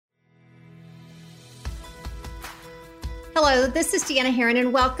Hello, this is Deanna Herron,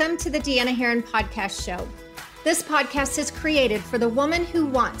 and welcome to the Deanna Herron Podcast Show. This podcast is created for the woman who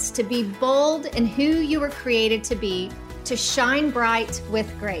wants to be bold in who you were created to be, to shine bright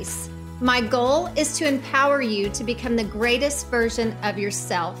with grace. My goal is to empower you to become the greatest version of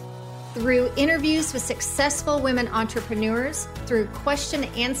yourself through interviews with successful women entrepreneurs, through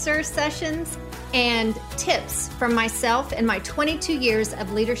question-answer sessions, and tips from myself and my 22 years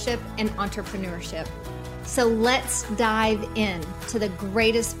of leadership and entrepreneurship. So let's dive in to the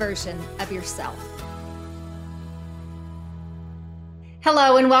greatest version of yourself.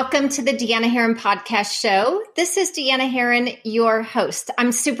 Hello and welcome to the Deanna Herron Podcast Show. This is Deanna Herron, your host.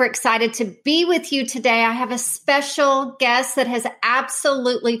 I'm super excited to be with you today. I have a special guest that has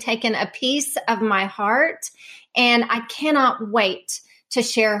absolutely taken a piece of my heart, and I cannot wait to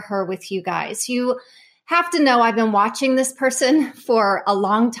share her with you guys. You have to know I've been watching this person for a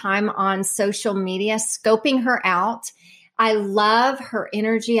long time on social media, scoping her out. I love her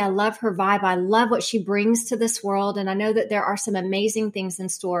energy. I love her vibe. I love what she brings to this world. And I know that there are some amazing things in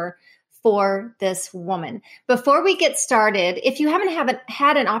store for this woman. Before we get started, if you haven't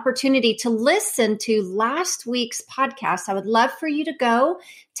had an opportunity to listen to last week's podcast, I would love for you to go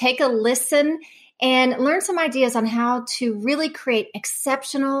take a listen and learn some ideas on how to really create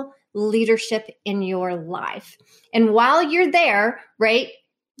exceptional leadership in your life. And while you're there, rate,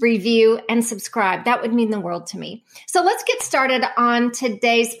 review, and subscribe. That would mean the world to me. So let's get started on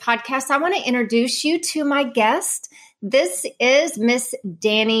today's podcast. I want to introduce you to my guest. This is Miss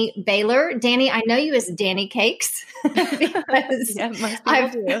Dani Bailor. Dani, I know you as Dani Cakes because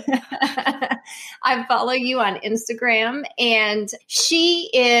I follow you on Instagram, and she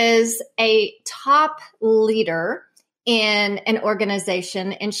is a top leader in an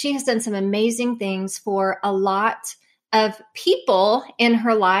organization, and she has done some amazing things for a lot of people in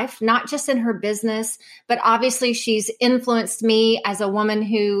her life, not just in her business, but obviously she's influenced me as a woman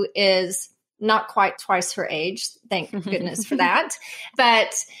who is not quite twice her age. Thank goodness for that.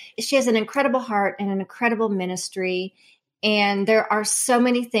 But she has an incredible heart and an incredible ministry. And there are so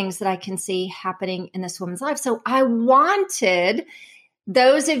many things that I can see happening in this woman's life. So I wanted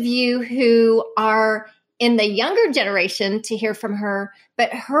those of you who are in the younger generation to hear from her,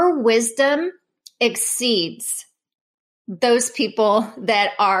 but her wisdom exceeds those people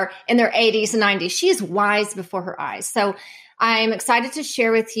that are in their 80s and 90s. She is wise before her eyes. So I'm excited to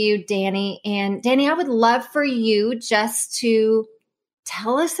share with you, Dani. And Dani, I would love for you just to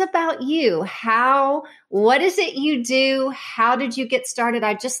tell us about you. What is it you do? How did you get started?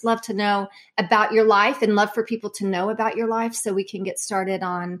 I'd just love to know about your life and love for people to know about your life so we can get started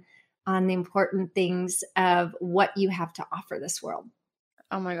on the important things of what you have to offer this world.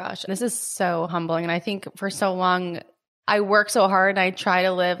 Oh my gosh, this is so humbling. And I think for so long, I work so hard and I try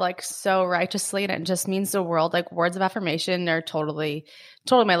to live like so righteously, and it just means the world. Like words of affirmation are totally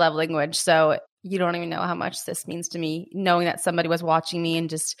my love language. So you don't even know how much this means to me, knowing that somebody was watching me and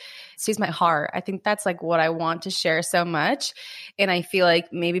just sees my heart. I think that's like what I want to share so much. And I feel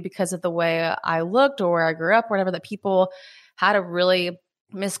like maybe because of the way I looked or where I grew up, whatever, that people had a really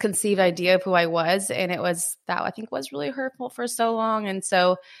misconceived idea of who I was. And it was that I think was really hurtful for so long. And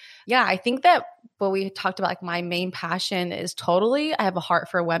so, yeah, I think that what we talked about, like my main passion is I have a heart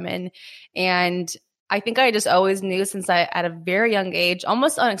for women. And I think I just always knew since at a very young age,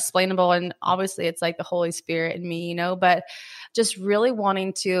 almost unexplainable. And obviously it's like the Holy Spirit in me, but just really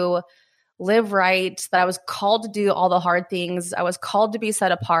wanting to live right, that I was called to do all the hard things. I was called to be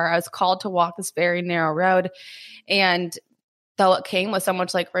set apart. I was called to walk this very narrow road. And though it came with so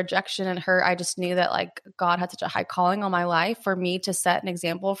much like rejection and hurt, I just knew that like God had such a high calling on my life for me to set an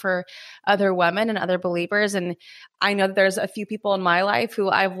example for other women and other believers. And I know that there's a few people in my life who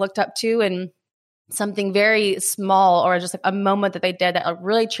I've looked up to, and something very small or just like a moment that they did that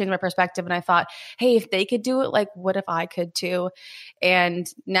really changed my perspective. And I thought, hey, if they could do it, like what if I could too? And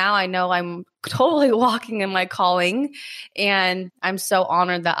now I know I'm totally walking in my calling, and I'm so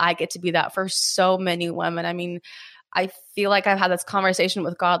honored that I get to be that for so many women. I mean, I feel like I've had this conversation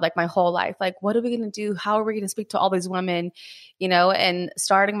with God like my whole life. Like, what are we going to do? How are we going to speak to all these women, and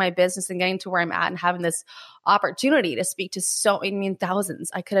starting my business and getting to where I'm at and having this opportunity to speak to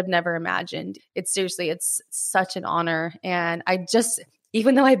thousands I could have never imagined. It's such an honor. And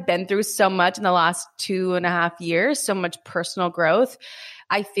even though I've been through so much in the last 2.5 years, so much personal growth,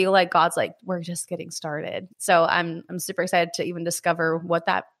 I feel like God's like, we're just getting started. So I'm super excited to even discover what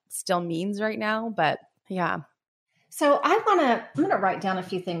that still means right now. But yeah. So I'm going to write down a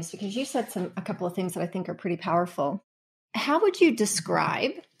few things because you said a couple of things that I think are pretty powerful. How would you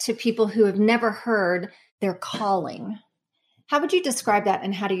describe to people who have never heard their calling? How would you describe that,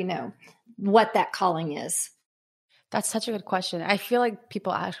 and how do you know what that calling is? That's such a good question. I feel like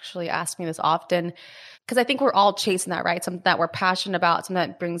people actually ask me this often because I think we're all chasing that, right? Something that we're passionate about, something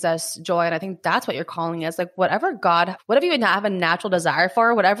that brings us joy. And I think that's what you're calling is like whatever you have a natural desire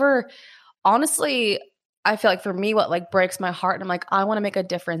for, whatever, honestly, I feel like for me, what like breaks my heart, and I'm like, I want to make a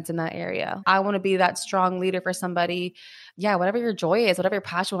difference in that area. I want to be that strong leader for somebody. Yeah, whatever your joy is, whatever your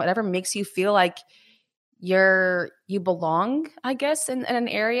passion, whatever makes you feel like you belong, I guess, in an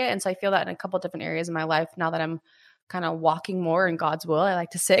area. And so I feel that in a couple of different areas in my life now that I'm kind of walking more in God's will, I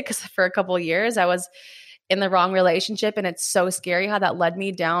like to say, because for a couple of years I was in the wrong relationship, and it's so scary how that led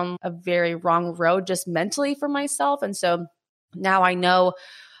me down a very wrong road just mentally for myself. And so now I know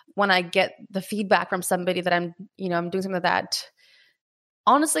when I get the feedback from somebody that I'm doing something that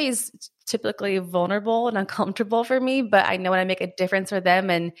honestly is typically vulnerable and uncomfortable for me, but I know when I make a difference for them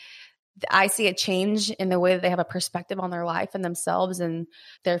and I see a change in the way that they have a perspective on their life and themselves and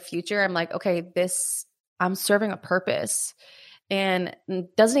their future, I'm like, okay, I'm serving a purpose. And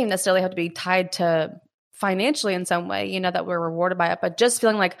it doesn't even necessarily have to be tied to financially in some way, that we're rewarded by it, but just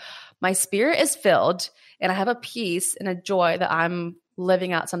feeling like my spirit is filled and I have a peace and a joy that I'm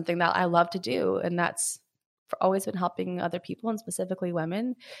living out something that I love to do. And that's always been helping other people and specifically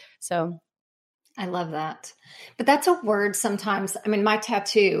women. So I love that. But that's a word sometimes. I mean, my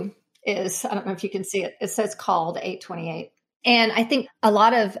tattoo is, I don't know if you can see it. It says called 828. And I think a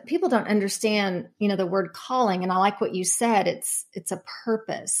lot of people don't understand, the word calling. And I like what you said. It's a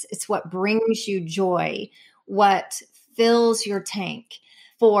purpose. It's what brings you joy, what fills your tank.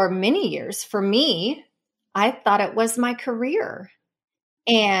 For many years, for me, I thought it was my career.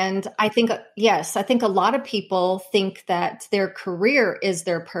 And I think, yes, I think a lot of people think that their career is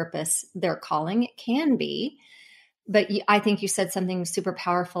their purpose, their calling. It can be. But I think you said something super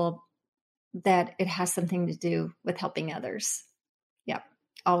powerful, that it has something to do with helping others. Yep.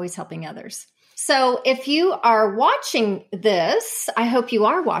 Always helping others. So if you are watching this, I hope you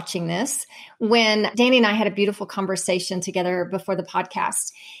are watching this, when Dani and I had a beautiful conversation together before the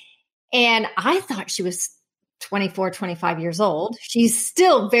podcast. And I thought she was 24, 25 years old. She's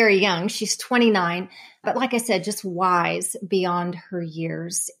still very young. She's 29. But like I said, just wise beyond her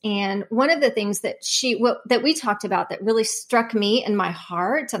years. And one of the things that that we talked about that really struck me in my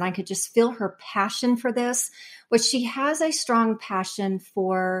heart, and I could just feel her passion for this, was she has a strong passion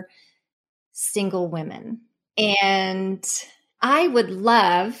for single women. And I would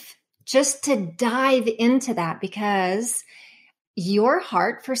love just to dive into that, because your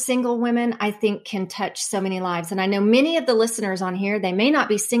heart for single women, I think, can touch so many lives. And I know many of the listeners on here, they may not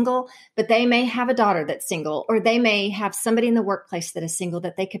be single, but they may have a daughter that's single, or they may have somebody in the workplace that is single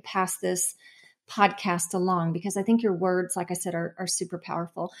that they could pass this podcast along, because I think your words, like I said, are super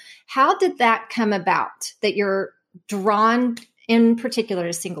powerful. How did that come about, that you're drawn in particular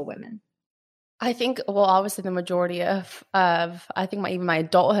to single women? I think, well, obviously the majority of I think even my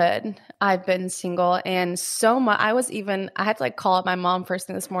adulthood, I've been single, and so much. I had to like call up my mom first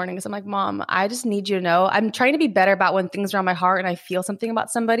thing this morning because I'm like, Mom, I just need you to know, I'm trying to be better about when things are on my heart and I feel something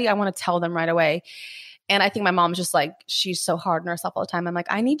about somebody, I want to tell them right away. And I think my mom's just like, she's so hard on herself all the time. I'm like,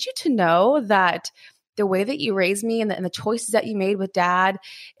 I need you to know that the way that you raised me and the choices that you made with Dad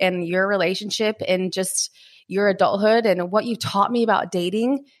and your relationship and just your adulthood and what you taught me about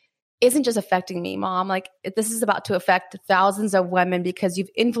dating isn't just affecting me, Mom. Like, this is about to affect thousands of women, because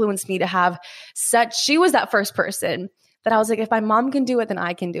you've influenced me to have she was that first person that I was like, if my mom can do it, then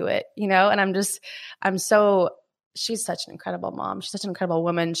I can do it, And she's such an incredible mom. She's such an incredible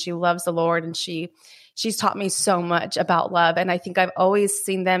woman. She loves the Lord, and she's taught me so much about love. And I think I've always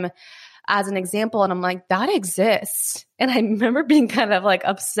seen them as an example. And I'm like, that exists. And I remember being kind of like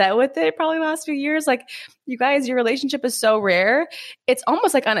upset with it probably the last few years. Like, you guys, your relationship is so rare. It's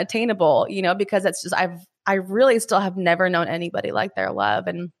almost like unattainable, because it's just, I really still have never known anybody like their love.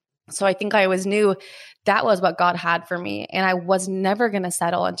 And so I think I always knew that was what God had for me. And I was never going to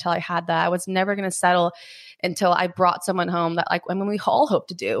settle until I had that. I was never going to settle until I brought someone home that, like, when we all hope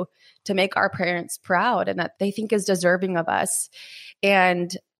to do, to make our parents proud and that they think is deserving of us.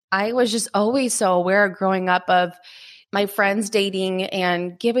 And I was just always so aware growing up of my friends dating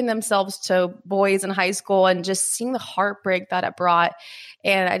and giving themselves to boys in high school and just seeing the heartbreak that it brought.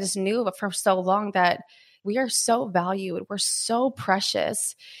 And I just knew for so long that we are so valued. We're so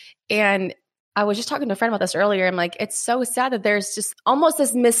precious. And I was just talking to a friend about this earlier. I'm like, it's so sad that there's just almost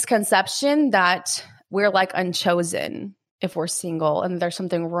this misconception that we're like unchosen if we're single and there's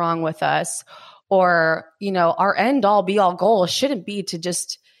something wrong with us, or, our end all be all goal shouldn't be to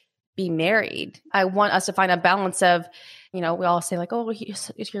just be married. I want us to find a balance of, we all say like, oh,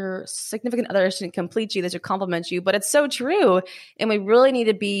 if your significant other shouldn't complete you, they should compliment you, but it's so true. And we really need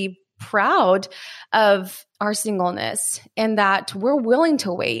to be proud of our singleness and that we're willing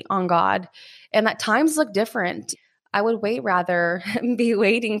to wait on God and that times look different. I would rather be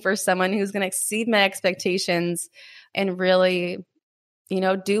waiting for someone who's going to exceed my expectations and really,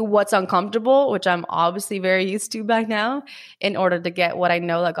 do what's uncomfortable, which I'm obviously very used to by now, in order to get what I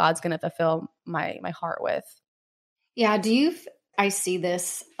know that God's going to fulfill my heart with. Yeah. I see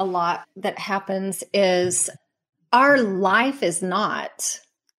this a lot that happens is our life is not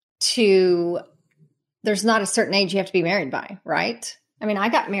there's not a certain age you have to be married by, right? I mean, I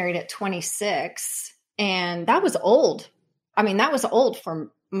got married at 26 and that was old. I mean, that was old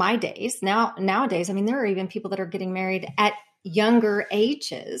for my days. Nowadays, I mean, there are even people that are getting married at younger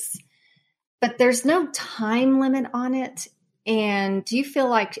ages, but there's no time limit on it. And do you feel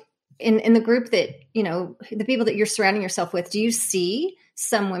like in the group that, the people that you're surrounding yourself with, do you see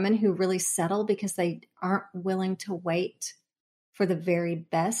some women who really settle because they aren't willing to wait for the very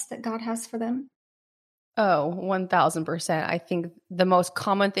best that God has for them? Oh, 1000%. I think the most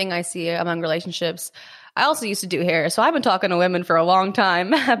common thing I see among relationships, I also used to do hair. So I've been talking to women for a long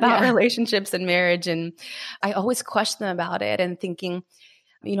time about relationships and marriage. And I always question them about it and thinking,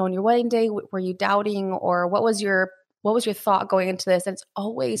 on your wedding day, were you doubting, or what was your thought going into this? And it's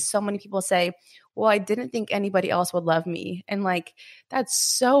always so many people say, well, I didn't think anybody else would love me. And that's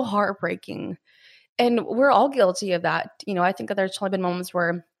so heartbreaking. And we're all guilty of that. I think that there's only been moments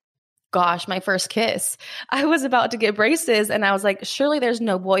where, gosh, my first kiss, I was about to get braces and I was like, surely there's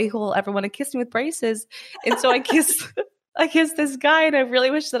no boy who will ever want to kiss me with braces. And so I kissed this guy and I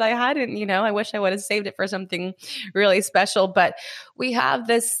really wish that I hadn't, I wish I would have saved it for something really special. But we have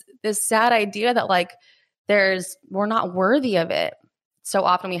this sad idea that we're not worthy of it. So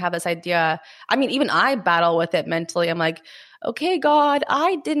often we have this idea. I mean, even I battle with it mentally. I'm like, okay, God,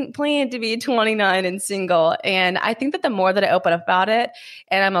 I didn't plan to be 29 and single. And I think that the more that I open up about it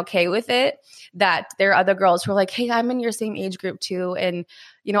and I'm okay with it, that there are other girls who are like, hey, I'm in your same age group too. And,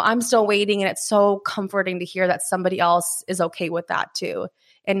 I'm still waiting. And it's so comforting to hear that somebody else is okay with that too.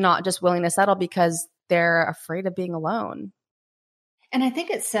 And not just willing to settle because they're afraid of being alone. And I think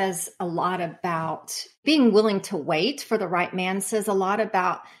it says a lot about being willing to wait for the right man, says a lot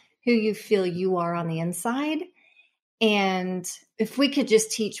about who you feel you are on the inside. And if we could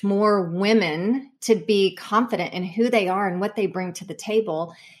just teach more women to be confident in who they are and what they bring to the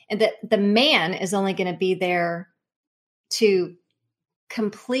table, and that the man is only going to be there to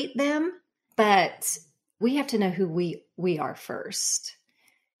complete them, but we have to know who we are first.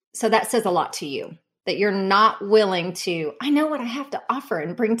 So that says a lot to you, that you're not willing to, I know what I have to offer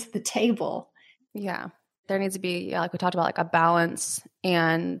and bring to the table. Yeah. There needs to be, like we talked about, a balance.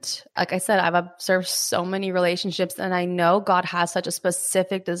 And like I said, I've observed so many relationships and I know God has such a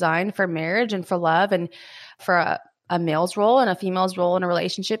specific design for marriage and for love and for a male's role and a female's role in a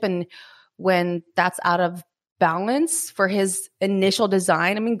relationship. And when that's out of balance for his initial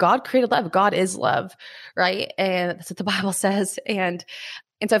design, I mean, God created love. God is love, right? And that's what the Bible says. And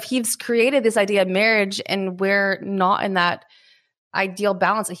so if he's created this idea of marriage and we're not in that ideal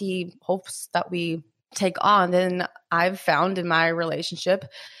balance that he hopes that we take on, then I've found in my relationship,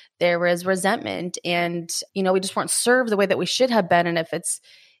 there was resentment and, we just weren't served the way that we should have been. And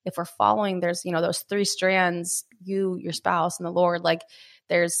if we're following, there's, those three strands, you, your spouse, and the Lord,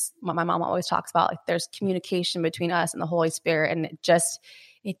 there's what my mom always talks about, there's communication between us and the Holy Spirit. And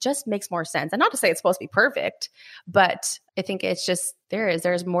it just makes more sense. And not to say it's supposed to be perfect, but I think it's just,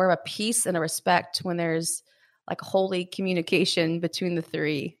 there's more of a peace and a respect when there's a holy communication between the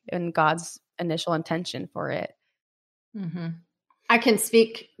three and God's initial intention for it. Mm-hmm. I can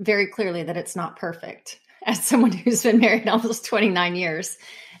speak very clearly that it's not perfect as someone who's been married almost 29 years,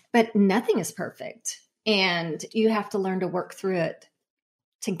 but nothing is perfect. And you have to learn to work through it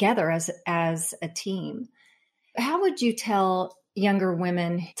together as a team. How would you tell younger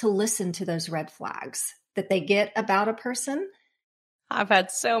women to listen to those red flags that they get about a person? I've had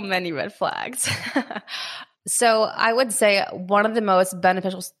so many red flags. So I would say one of the most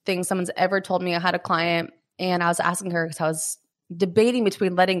beneficial things someone's ever told me, I had a client and I was asking her because I was debating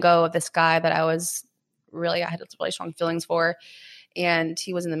between letting go of this guy that I had really strong feelings for. And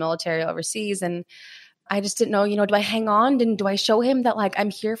he was in the military overseas. And I just didn't know, do I hang on? Do I show him that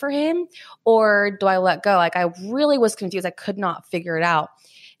I'm here for him, or do I let go? I really was confused. I could not figure it out.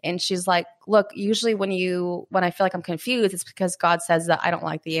 And she's like, look, usually when I feel like I'm confused, it's because God says that I don't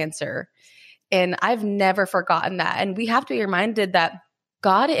like the answer. And I've never forgotten that. And we have to be reminded that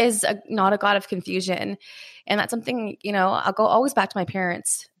God is not a God of confusion. And that's something, I'll go always back to my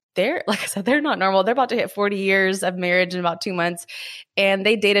parents. They're, like I said, they're not normal. They're about to hit 40 years of marriage in about 2 months. And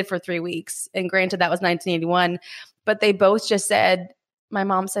they dated for 3 weeks. And granted, that was 1981. But they both just said, my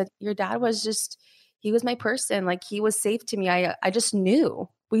mom said, your dad was just, he was my person. Like he was safe to me. I just knew.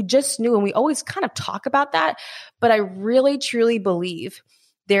 We just knew. And we always kind of talk about that. But I really, truly believe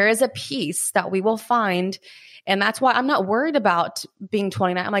there is a peace that we will find. And that's why I'm not worried about being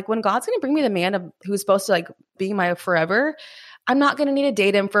 29. I'm like, when God's going to bring me the man who's supposed to like be my forever, I'm not going to need to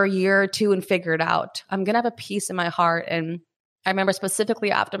date him for a year or two and figure it out. I'm going to have a peace in my heart. And I remember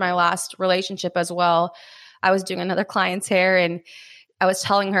specifically after my last relationship as well, I was doing another client's hair and I was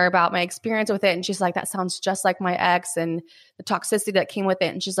telling her about my experience with it. And she's like, that sounds just like my ex and the toxicity that came with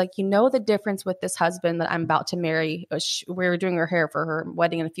it. And she's like, you know, the difference with this husband that I'm about to marry. We were doing her hair for her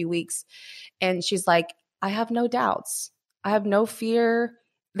wedding in a few weeks. And she's like, I have no doubts. I have no fear.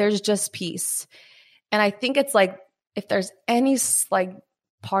 There's just peace. And I think it's like, if there's any like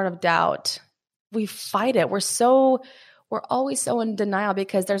part of doubt, we fight it. We're always so in denial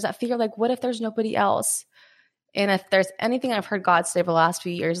because there's that fear, like, what if there's nobody else? And if there's anything I've heard God say over the last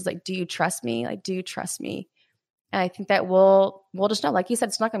few years, is like, do you trust me? Like, do you trust me? And I think that we'll just know, like you said,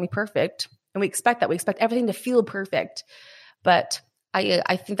 it's not going to be perfect. And we expect that. We expect everything to feel perfect. But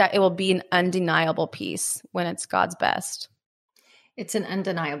I think that it will be an undeniable peace when it's God's best. It's an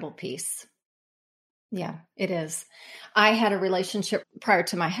undeniable peace. Yeah, it is. I had a relationship prior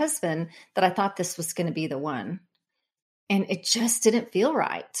to my husband that I thought this was going to be the one. And it just didn't feel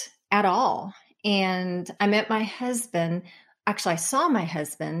right at all. And I met my husband. Actually, I saw my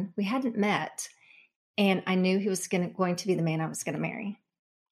husband. We hadn't met. And I knew he was going to be the man I was going to marry.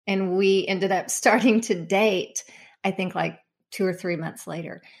 And we ended up starting to date, I think like 2 or 3 months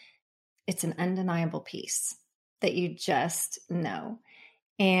later. It's an undeniable peace that you just know.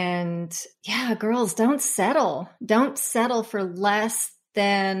 And yeah, girls, don't settle. Don't settle for less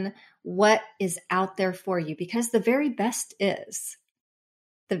than what is out there for you, because the very best is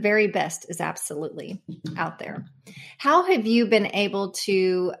absolutely out there. How have you been able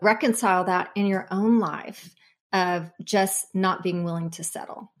to reconcile that in your own life of just not being willing to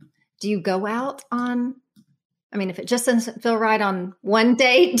settle? Do you go out on, if it just doesn't feel right on one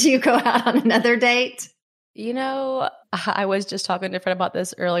date, do you go out on another date? You know, I was just talking to a friend about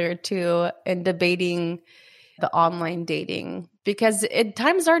this earlier too, and debating the online dating, because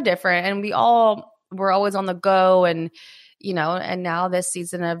times are different and we're always on the go, and and now this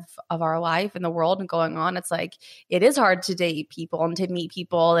season of our life and the world and going on, it's like it is hard to date people and to meet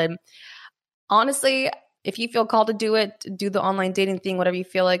people. And honestly, if you feel called to do it, do the online dating thing, whatever you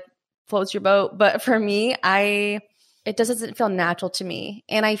feel like floats your boat. But for me, it doesn't feel natural to me.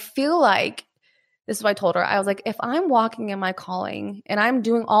 And I feel like, this is what I told her. I was like, if I'm walking in my calling and I'm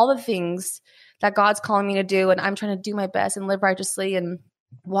doing all the things that God's calling me to do, and I'm trying to do my best and live righteously and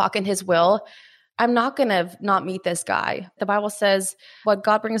walk in his will, I'm not going to not meet this guy. The Bible says what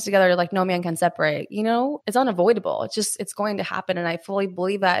God brings together, like no man can separate. It's unavoidable. It's going to happen. And I fully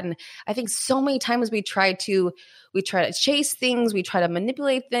believe that. And I think so many times we try to chase things. We try to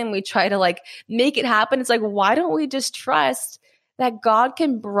manipulate them. We try to like make it happen. It's like, why don't we just trust that God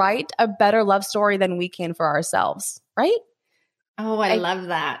can write a better love story than we can for ourselves, right? Oh, I love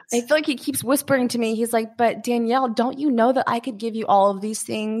that. I feel like he keeps whispering to me. He's like, but Danielle, don't you know that I could give you all of these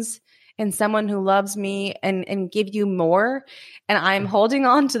things and someone who loves me and give you more? And I'm holding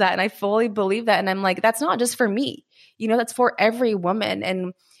on to that. And I fully believe that. And I'm like, that's not just for me. That's for every woman.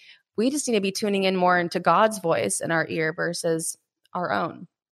 And we just need to be tuning in more into God's voice in our ear versus our own.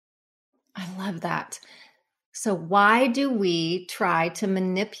 I love that. So why do we try to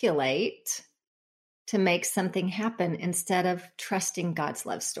manipulate to make something happen instead of trusting God's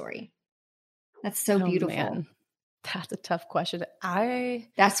love story? That's so beautiful. Man. That's a tough question.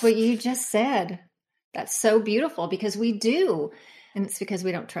 That's what you just said. That's so beautiful, because we do. And it's because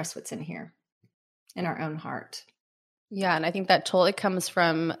we don't trust what's in here, in our own heart. Yeah. And I think that totally comes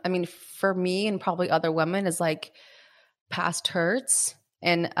from, for me and probably other women, is like past hurts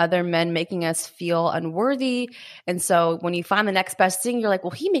and other men making us feel unworthy. And so when you find the next best thing, you're like,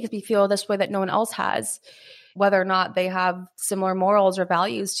 well, he makes me feel this way that no one else has, whether or not they have similar morals or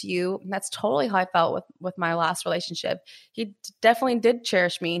values to you. And that's totally how I felt with my last relationship. He definitely did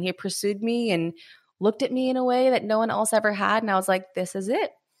cherish me, and he pursued me and looked at me in a way that no one else ever had. And I was like, this is it.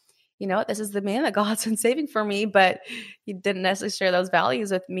 This is the man that God's been saving for me, but he didn't necessarily share those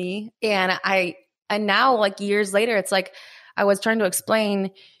values with me. And now, like years later, it's like, I was trying to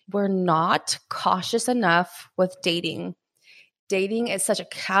explain, we're not cautious enough with dating. Dating is such a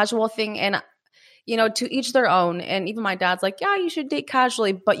casual thing. And, to each their own. And even my dad's like, yeah, you should date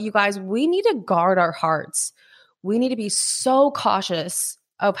casually. But you guys, we need to guard our hearts. We need to be so cautious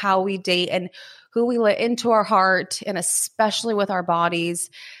of how we date and who we let into our heart, and especially with our bodies.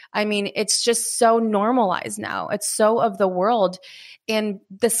 I mean, it's just so normalized now. It's so of the world. And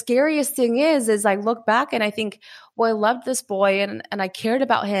the scariest thing is I look back and I think, well, I loved this boy and I cared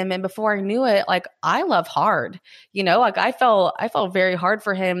about him. And before I knew it, like I love hard, like I felt very hard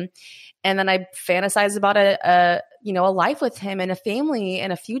for him. And then I fantasized about a life with him and a family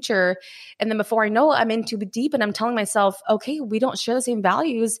and a future. And then before I know it, I'm in too deep and I'm telling myself, okay, we don't share the same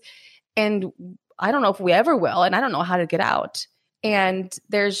values and I don't know if we ever will. And I don't know how to get out. And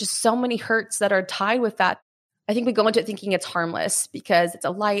there's just so many hurts that are tied with that. I think we go into it thinking it's harmless because it's a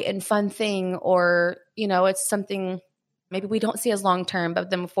light and fun thing, or, it's something maybe we don't see as long-term, but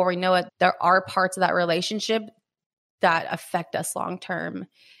then before we know it, there are parts of that relationship that affect us long-term.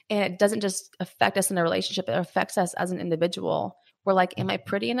 And it doesn't just affect us in a relationship, it affects us as an individual. We're like, am I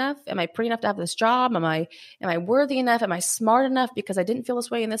pretty enough? Am I pretty enough to have this job? Am I worthy enough? Am I smart enough? Because I didn't feel this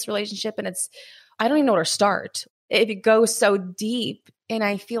way in this relationship. And I don't even know where to start. It goes so deep. And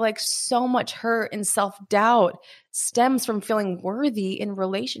I feel like so much hurt and self-doubt stems from feeling worthy in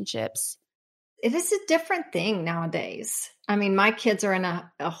relationships. It is a different thing nowadays. I mean, my kids are in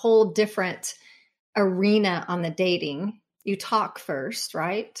a whole different arena on the dating. You talk first,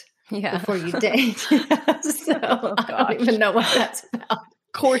 right? Yeah. Before you date. So I don't even know what that's about.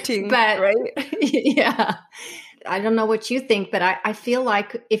 Courting, but, right? Yeah. I don't know what you think, but I feel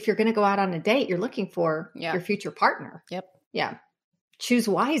like if you're going to go out on a date, you're looking for your future partner. Yep. Yeah. Choose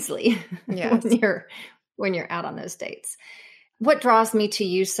wisely Yes. when you're out on those dates. What draws me to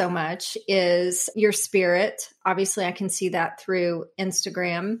you so much is your spirit. Obviously, I can see that through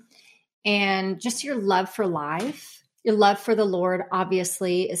Instagram, and just your love for life, your love for the Lord,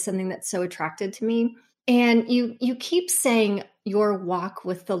 obviously, is something that's so attracted to me. And you keep saying your walk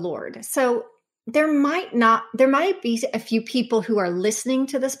with the Lord. So there might be a few people who are listening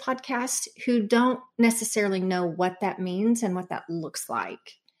to this podcast who don't necessarily know what that means and what that looks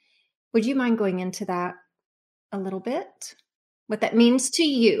like. Would you mind going into that a little bit? What that means to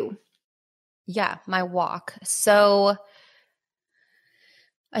you? Yeah, my walk. So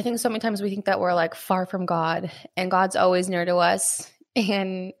I think so many times we think that we're like far from God, and God's always near to us.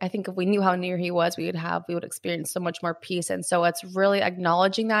 And I think if we knew how near he was, we would experience so much more peace. And so it's really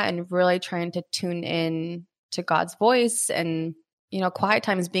acknowledging that and really trying to tune in to God's voice and, quiet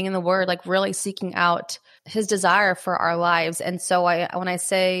times, being in the word, like really seeking out his desire for our lives. And so when I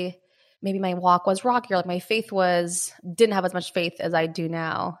say maybe my walk was rockier, like my faith didn't have as much faith as I do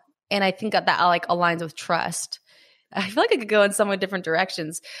now. And I think that like aligns with trust. I feel like I could go in somewhat different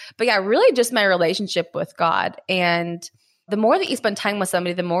directions, but yeah, really just my relationship with God. And the more that you spend time with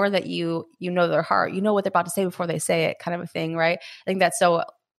somebody, the more that you know their heart, you know what they're about to say before they say it, kind of a thing, right? I think that's so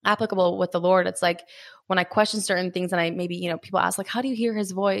applicable with the Lord. It's like when I question certain things and I maybe, people ask like, how do you hear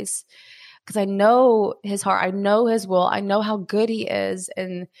his voice? Because I know his heart, I know his will, I know how good he is.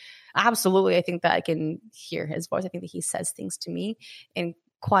 And absolutely, I think that I can hear his voice. I think that he says things to me in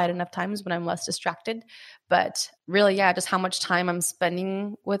quiet enough times when I'm less distracted. But really, yeah, just how much time I'm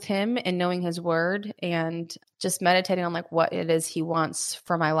spending with him and knowing his word and just meditating on like what it is he wants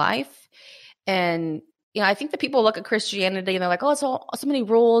for my life. And, I think that people look at Christianity and they're like, oh, it's all so many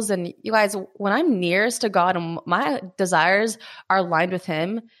rules. And you guys, when I'm nearest to God and my desires are aligned with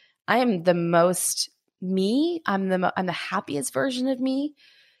him, I am the most me. I'm the happiest version of me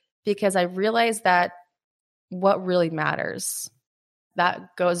because I realize that what really matters.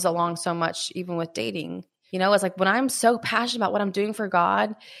 That goes along so much even with dating. It's like when I'm so passionate about what I'm doing for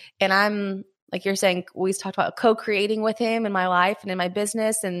God and I'm, like you're saying, we talked about co-creating with him in my life and in my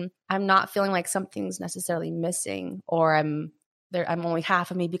business, and I'm not feeling like something's necessarily missing or I'm only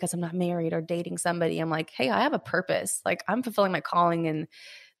half of me because I'm not married or dating somebody. I'm like, hey, I have a purpose. Like I'm fulfilling my calling and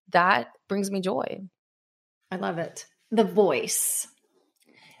that brings me joy. I love it. The voice.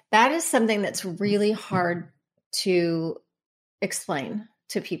 That is something that's really hard to explain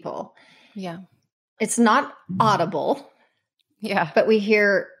to people. Yeah. It's not audible. Yeah. But you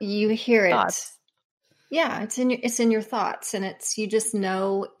hear it. Thoughts. Yeah, it's in your thoughts, and you just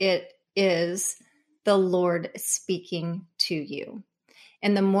know it is the Lord speaking to you.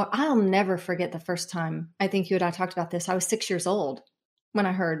 And I'll never forget the first time, I think you and I talked about this. I was 6 years old when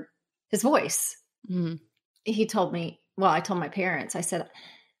I heard his voice. Mm-hmm. He told me, I told my parents, I said,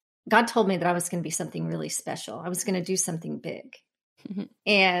 God told me that I was going to be something really special. I was going to do something big. Mm-hmm.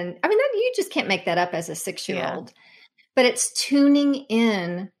 And I mean, you just can't make that up as a 6-year-old. Yeah. But it's tuning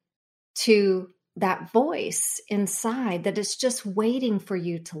in to that voice inside that is just waiting for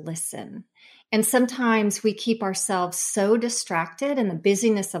you to listen. And sometimes we keep ourselves so distracted in the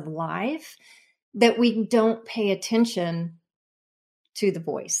busyness of life that we don't pay attention to the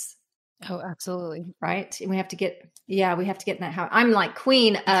voice. Oh, absolutely. right? And we have to get in that house. I'm like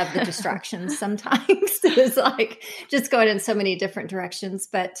queen of the distractions sometimes. It's like just going in so many different directions,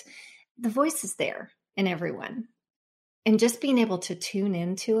 but the voice is there in everyone. And just being able to tune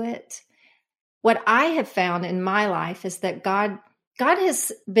into it. What I have found in my life is that God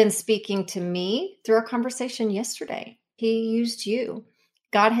has been speaking to me through our conversation yesterday. He used you.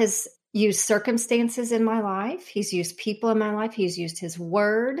 God has used circumstances in my life. He's used people in my life. He's used his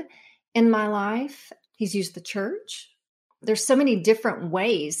word in my life. He's used the church. There's so many different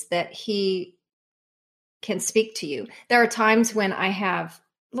ways that he can speak to you. There are times when I have,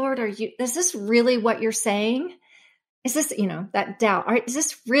 Lord, is this really what you're saying? Is this, that doubt? All right, is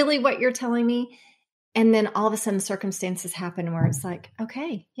this really what you're telling me? And then all of a sudden circumstances happen where it's like,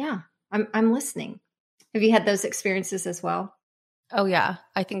 okay, yeah, I'm listening. Have you had those experiences as well? Oh yeah.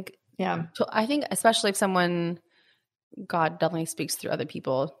 I think especially if God definitely speaks through other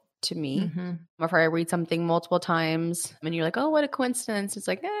people to me. Mm-hmm. Or if I read something multiple times and you're like, oh, what a coincidence. It's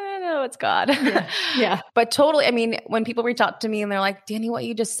like, no, it's God. Yeah. But totally. I mean, when people reach out to me and they're like, Dani, what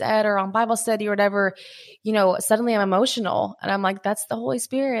you just said, or on Bible study or whatever, suddenly I'm emotional. And I'm like, that's the Holy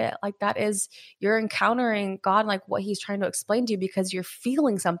Spirit. Like you're encountering God, like what he's trying to explain to you because you're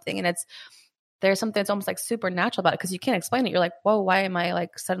feeling something. And there's something that's almost like supernatural about it because you can't explain it. You're like, whoa, why am I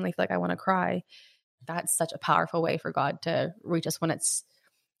like suddenly feel like I want to cry? That's such a powerful way for God to reach us when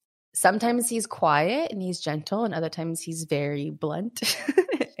sometimes he's quiet and he's gentle and other times he's very blunt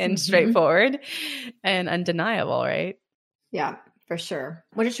and straightforward and undeniable, right? Yeah, for sure.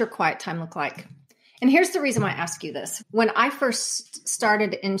 What does your quiet time look like? And here's the reason why I ask you this. When I first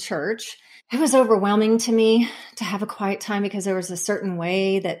started in church, it was overwhelming to me to have a quiet time because there was a certain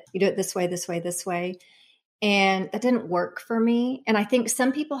way that you do it this way, this way, this way. And that didn't work for me. And I think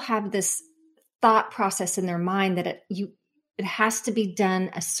some people have this thought process in their mind that it has to be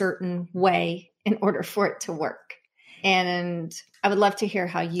done a certain way in order for it to work. And I would love to hear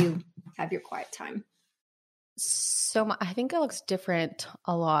how you have your quiet time. So I think it looks different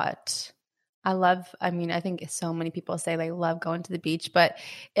a lot. I think so many people say they love going to the beach, but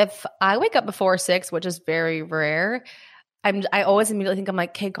if I wake up before 6, which is very rare, I always immediately think I'm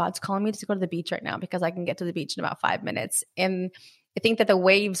like, okay, God's calling me to go to the beach right now because I can get to the beach in about 5 minutes. And I think that the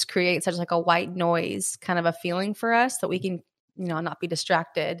waves create such like a white noise kind of a feeling for us that we can, not be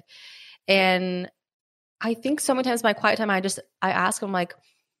distracted. And I think so many times my quiet time, I ask him like,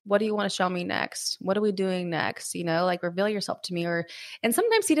 what do you want to show me next? What are we doing next? Like reveal yourself to me. And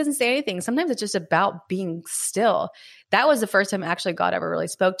sometimes he doesn't say anything. Sometimes it's just about being still. That was the first time actually God ever really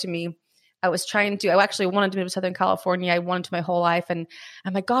spoke to me. I actually wanted to move to Southern California. I wanted to my whole life. And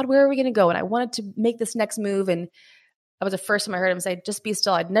I'm like, God, where are we going to go? And I wanted to make this next move. And that was the first time I heard him say, just be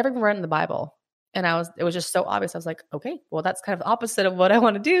still. I'd never even read in the Bible. And it was just so obvious. I was like, okay, well, that's kind of the opposite of what I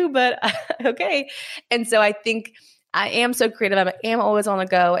want to do, but okay. And so I think I am so creative. I am always on the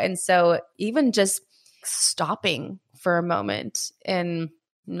go. And so even just stopping for a moment and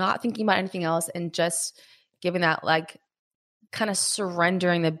not thinking about anything else and just giving that like kind of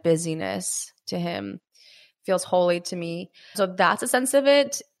surrendering the busyness to him feels holy to me. So that's a sense of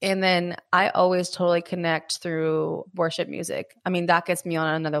it. And then I always totally connect through worship music. I mean, that gets me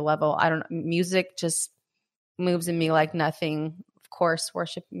on another level. Music just moves in me like nothing. Of course,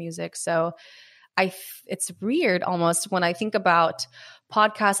 worship music. So it's weird almost when I think about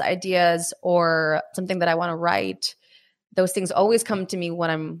podcast ideas or something that I want to write, those things always come to me when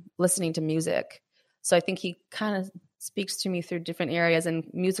I'm listening to music. So I think he kind of speaks to me through different areas, and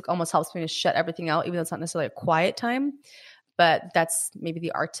music almost helps me to shut everything out, even though it's not necessarily a quiet time, but that's maybe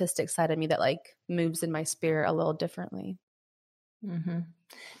the artistic side of me that like moves in my spirit a little differently. Mm-hmm.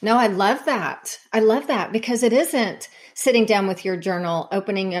 No, I love that. I love that because it isn't sitting down with your journal,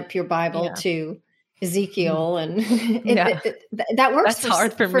 opening up your Bible to Ezekiel, and that works. That's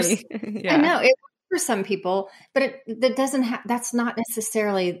hard for me. I know it works for some people, but that doesn't have. That's not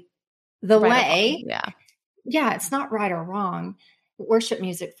necessarily the way. Yeah, it's not right or wrong. Worship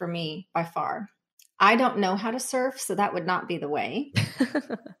music for me, by far. I don't know how to surf, so that would not be the way.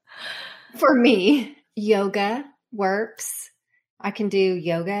 For me, yoga works. I can do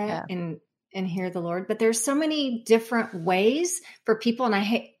yoga and hear the Lord, but there's so many different ways for people, and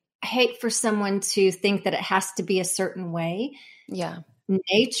I hate for someone to think that it has to be a certain way. Yeah.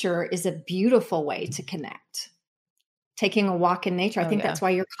 Nature is a beautiful way to connect. Taking a walk in nature. I think that's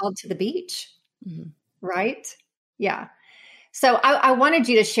why you're called to the beach. Mm-hmm. Right? Yeah. So I wanted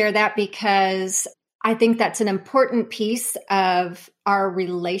you to share that because I think that's an important piece of our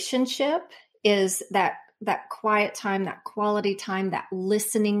relationship is that quiet time, that quality time, that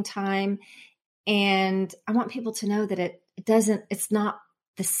listening time. And I want people to know that it's not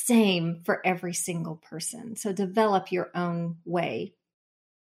the same for every single person. So develop your own way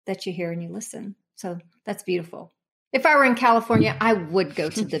that you hear and you listen. So that's beautiful. If I were in California, I would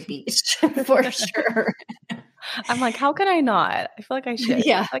go to the beach for sure. I'm like, how can I not? I feel like I should.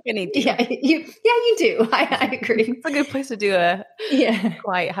 Yeah. I feel like I need to. Yeah, you do. I agree. It's a good place to do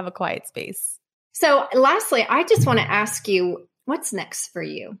have a quiet space. So lastly, I just want to ask you, what's next for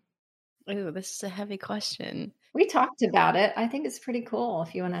you? Ooh, this is a heavy question. We talked about it. I think it's pretty cool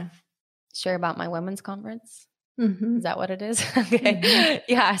if you want to share about my women's conference. Mm-hmm. Is that what it is? Okay. Mm-hmm.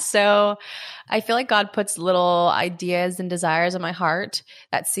 Yeah. So I feel like God puts little ideas and desires in my heart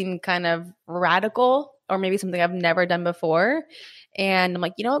that seem kind of radical or maybe something I've never done before. And I'm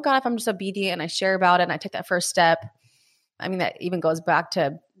like, you know what, God, if I'm just obedient and I share about it and I take that first step, I mean, that even goes back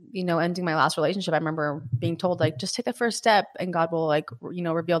to, ending my last relationship. I remember being told, like, just take the first step and God will, like,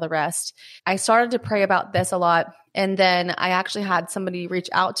 reveal the rest. I started to pray about this a lot. And then I actually had somebody reach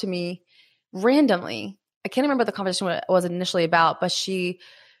out to me randomly. I can't remember the conversation what it was initially about, but she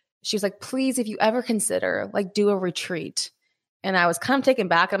was like, please, if you ever consider, like, do a retreat. And I was kind of taken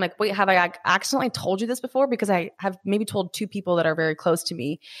back. I'm like, wait, have I accidentally told you this before? Because I have maybe told 2 people that are very close to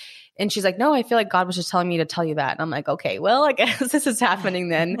me. And she's like, no, I feel like God was just telling me to tell you that. And I'm like, okay, well, I guess this is happening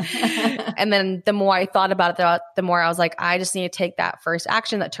then. And then the more I thought about it, the more I was like, I just need to take that first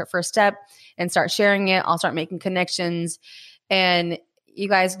action, that first step and start sharing it. I'll start making connections. And you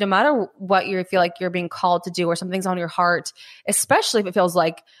guys, no matter what you feel like you're being called to do or something's on your heart, especially if it feels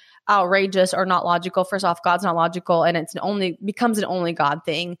like outrageous or not logical. First off, God's not logical and becomes an only God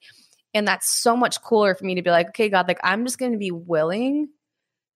thing. And that's so much cooler for me to be like, okay, God, like, I'm just going to be willing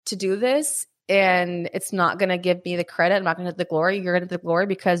to do this. And it's not going to give me the credit. I'm not going to get the glory. You're going to get the glory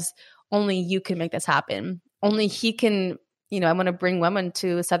because only you can make this happen. Only he can, I'm going to bring women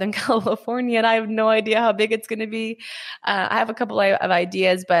to Southern California and I have no idea how big it's going to be. I have a couple of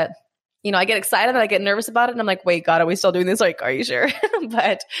ideas, but I get excited and I get nervous about it. And I'm like, wait, God, are we still doing this? Like, are you sure?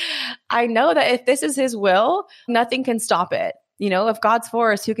 But I know that if this is his will, nothing can stop it. If God's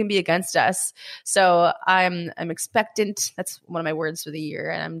for us, who can be against us? So I'm expectant. That's one of my words for the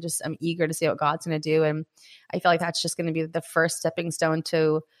year. And I'm eager to see what God's going to do. And I feel like that's just going to be the first stepping stone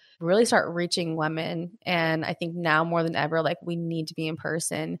to really start reaching women. And I think now more than ever, like, we need to be in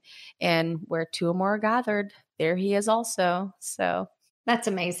person, and where 2 or more are gathered, there he is also. So that's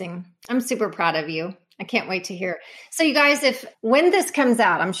amazing. I'm super proud of you. I can't wait to hear. So you guys, when this comes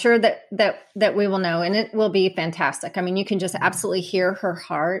out, I'm sure that we will know, and it will be fantastic. I mean, you can just absolutely hear her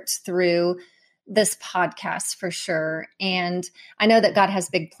heart through this podcast for sure. And I know that God has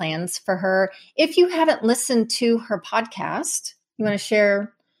big plans for her. If you haven't listened to her podcast, you want to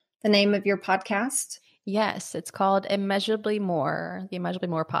share the name of your podcast? Yes, it's called Immeasurably More, the Immeasurably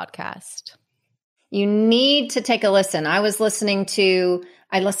More podcast. You need to take a listen. I listened to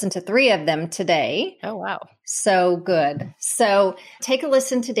 3 of them today. Oh, wow. So good. So take a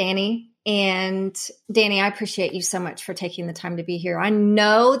listen to Dani. And Dani, I appreciate you so much for taking the time to be here. I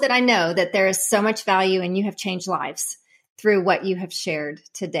know that there is so much value and you have changed lives through what you have shared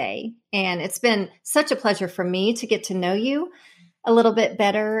today. And it's been such a pleasure for me to get to know you a little bit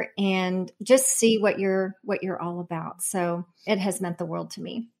better and just see what you're all about. So it has meant the world to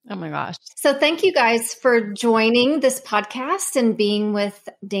me. Oh my gosh. So thank you guys for joining this podcast and being with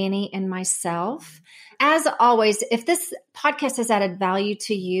Dani and myself. As always, if this podcast has added value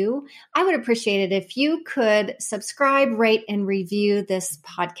to you, I would appreciate it if you could subscribe, rate, and review this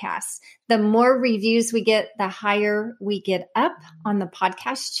podcast. The more reviews we get, the higher we get up on the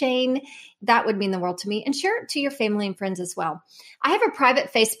podcast chain. That would mean the world to me. And share it to your family and friends as well. I have a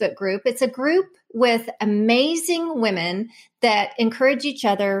private Facebook group. It's a group with amazing women that encourage each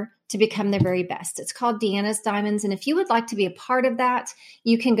other to become their very best. It's called Deanna's Diamonds. And if you would like to be a part of that,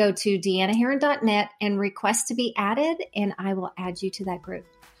 you can go to deannaheron.net and request to be added, and I will add you to that group.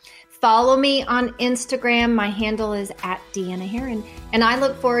 Follow me on Instagram. My handle is @DeannaHeron. And I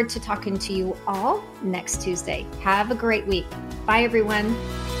look forward to talking to you all next Tuesday. Have a great week. Bye, everyone.